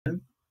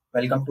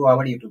Welcome to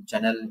our YouTube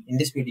channel. In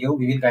this video,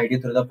 we will guide you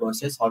through the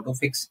process how to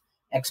fix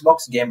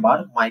Xbox game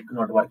bar mic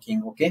not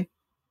working. Okay.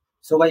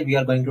 So guys, we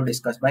are going to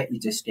discuss by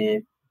each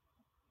step.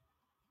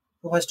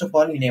 So first of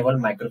all, enable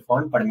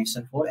microphone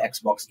permission for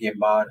Xbox game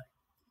bar.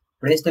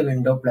 Press the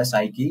window plus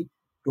I key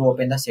to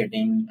open the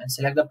setting and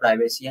select the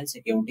privacy and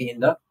security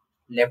in the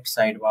left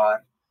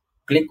sidebar.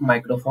 Click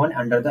microphone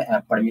under the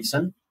app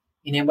permission.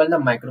 Enable the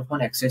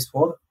microphone access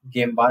for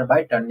game bar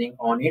by turning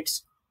on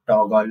its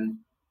toggle.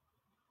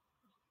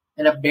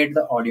 And update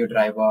the audio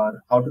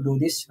driver. How to do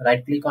this?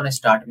 Right click on a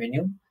start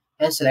menu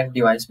and select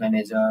device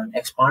manager.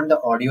 Expand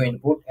the audio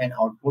input and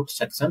output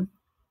section.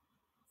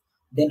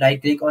 Then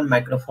right click on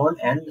microphone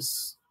and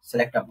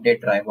select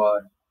update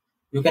driver.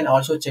 You can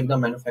also check the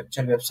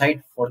manufacturer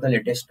website for the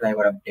latest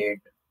driver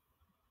update.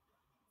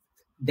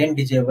 Then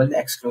disable the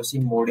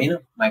exclusive mode in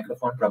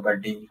microphone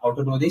property. How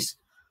to do this?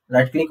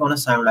 Right click on a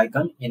sound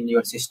icon in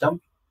your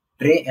system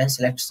tray and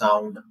select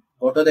sound.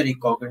 Go to the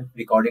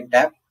recording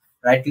tab.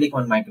 Right click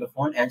on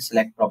microphone and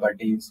select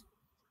properties.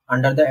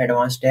 Under the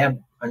advanced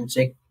tab,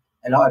 uncheck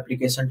allow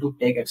application to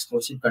take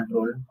exclusive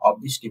control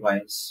of this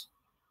device.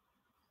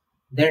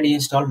 Then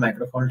reinstall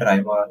microphone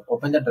driver.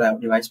 Open the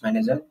device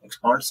manager,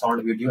 expand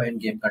sound, video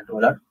and game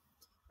controller.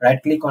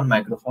 Right click on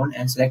microphone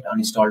and select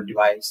uninstall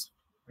device.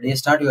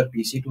 Restart your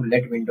PC to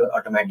let Windows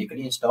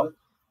automatically install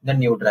the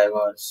new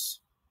drivers.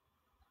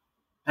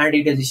 And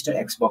re-register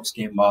Xbox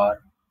game bar.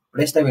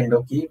 Press the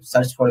window key,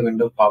 search for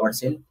Windows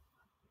PowerShell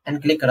and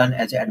click run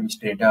as an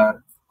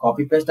administrator.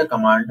 Copy paste the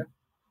command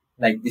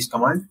like this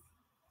command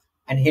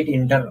and hit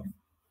enter.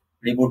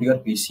 Reboot your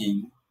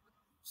PC.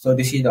 So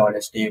this is the all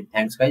step.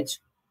 Thanks guys.